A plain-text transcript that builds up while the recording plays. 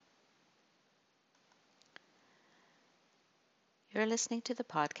You're listening to the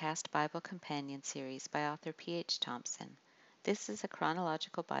podcast Bible Companion series by author P.H. Thompson. This is a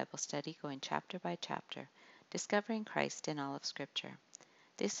chronological Bible study going chapter by chapter, discovering Christ in all of Scripture.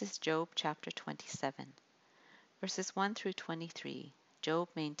 This is Job chapter 27. Verses 1 through 23. Job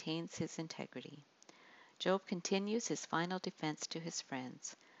maintains his integrity. Job continues his final defense to his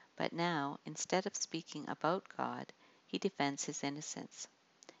friends, but now, instead of speaking about God, he defends his innocence.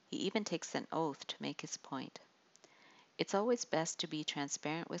 He even takes an oath to make his point. It's always best to be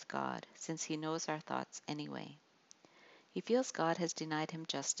transparent with God, since He knows our thoughts anyway. He feels God has denied him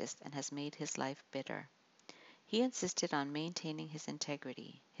justice and has made his life bitter. He insisted on maintaining his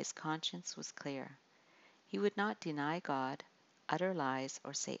integrity. His conscience was clear. He would not deny God, utter lies,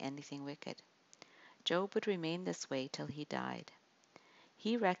 or say anything wicked. Job would remain this way till he died.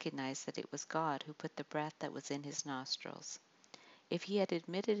 He recognized that it was God who put the breath that was in his nostrils. If he had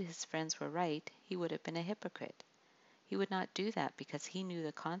admitted his friends were right, he would have been a hypocrite. He would not do that because he knew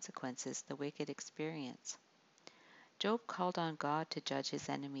the consequences the wicked experience. Job called on God to judge his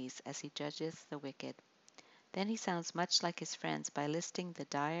enemies as he judges the wicked. Then he sounds much like his friends by listing the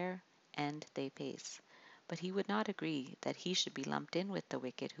dire end they face, but he would not agree that he should be lumped in with the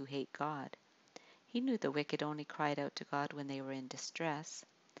wicked who hate God. He knew the wicked only cried out to God when they were in distress.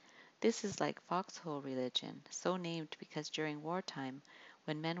 This is like foxhole religion, so named because during wartime,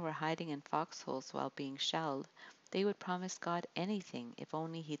 when men were hiding in foxholes while being shelled, they would promise God anything if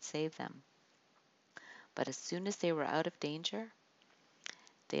only He'd save them. But as soon as they were out of danger,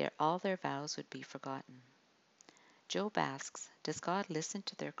 all their vows would be forgotten. Job asks, does God listen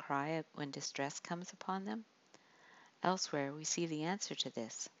to their cry when distress comes upon them? Elsewhere we see the answer to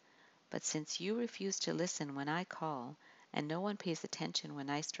this. But since you refuse to listen when I call, and no one pays attention when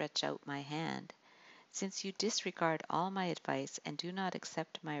I stretch out my hand, since you disregard all my advice and do not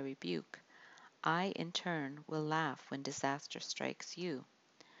accept my rebuke, I in turn will laugh when disaster strikes you.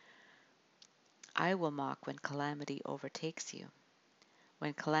 I will mock when calamity overtakes you.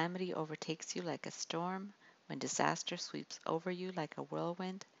 When calamity overtakes you like a storm, when disaster sweeps over you like a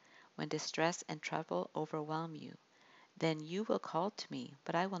whirlwind, when distress and trouble overwhelm you, then you will call to me,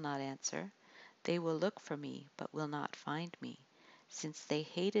 but I will not answer. They will look for me, but will not find me, since they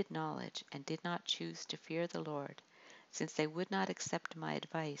hated knowledge and did not choose to fear the Lord, since they would not accept my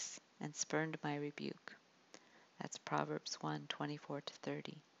advice and spurned my rebuke. That's Proverbs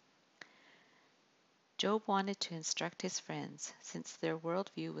 1:24-30. Job wanted to instruct his friends, since their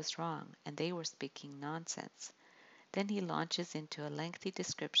worldview was wrong and they were speaking nonsense. Then he launches into a lengthy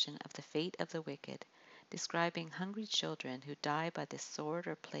description of the fate of the wicked, describing hungry children who die by the sword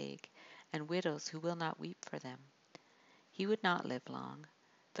or plague, and widows who will not weep for them. He would not live long.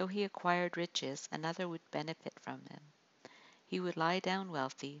 Though he acquired riches, another would benefit from them. He would lie down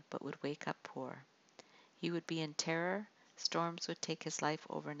wealthy, but would wake up poor. He would be in terror. Storms would take his life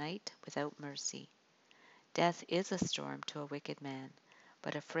overnight without mercy. Death is a storm to a wicked man,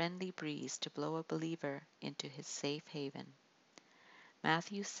 but a friendly breeze to blow a believer into his safe haven.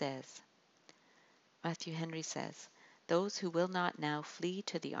 Matthew Henry says, those who will not now flee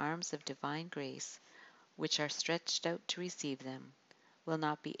to the arms of divine grace, which are stretched out to receive them, will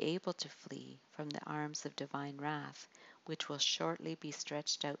not be able to flee from the arms of divine wrath, which will shortly be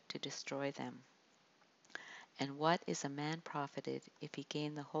stretched out to destroy them. And what is a man profited if he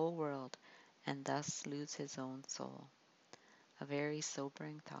gain the whole world and thus lose his own soul? A very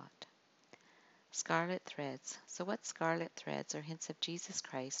sobering thought. Scarlet threads. So what scarlet threads or hints of Jesus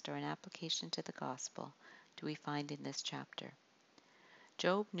Christ or an application to the gospel do we find in this chapter?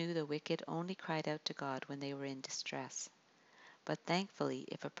 Job knew the wicked only cried out to God when they were in distress. But thankfully,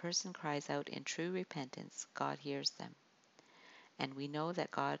 if a person cries out in true repentance, God hears them. And we know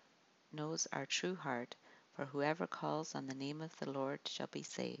that God knows our true heart, for whoever calls on the name of the Lord shall be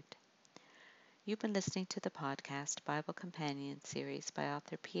saved. You've been listening to the podcast Bible Companion series by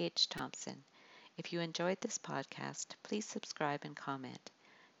author P.H. Thompson. If you enjoyed this podcast, please subscribe and comment.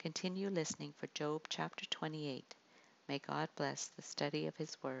 Continue listening for Job chapter 28. May God bless the study of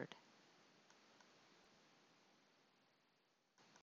His Word.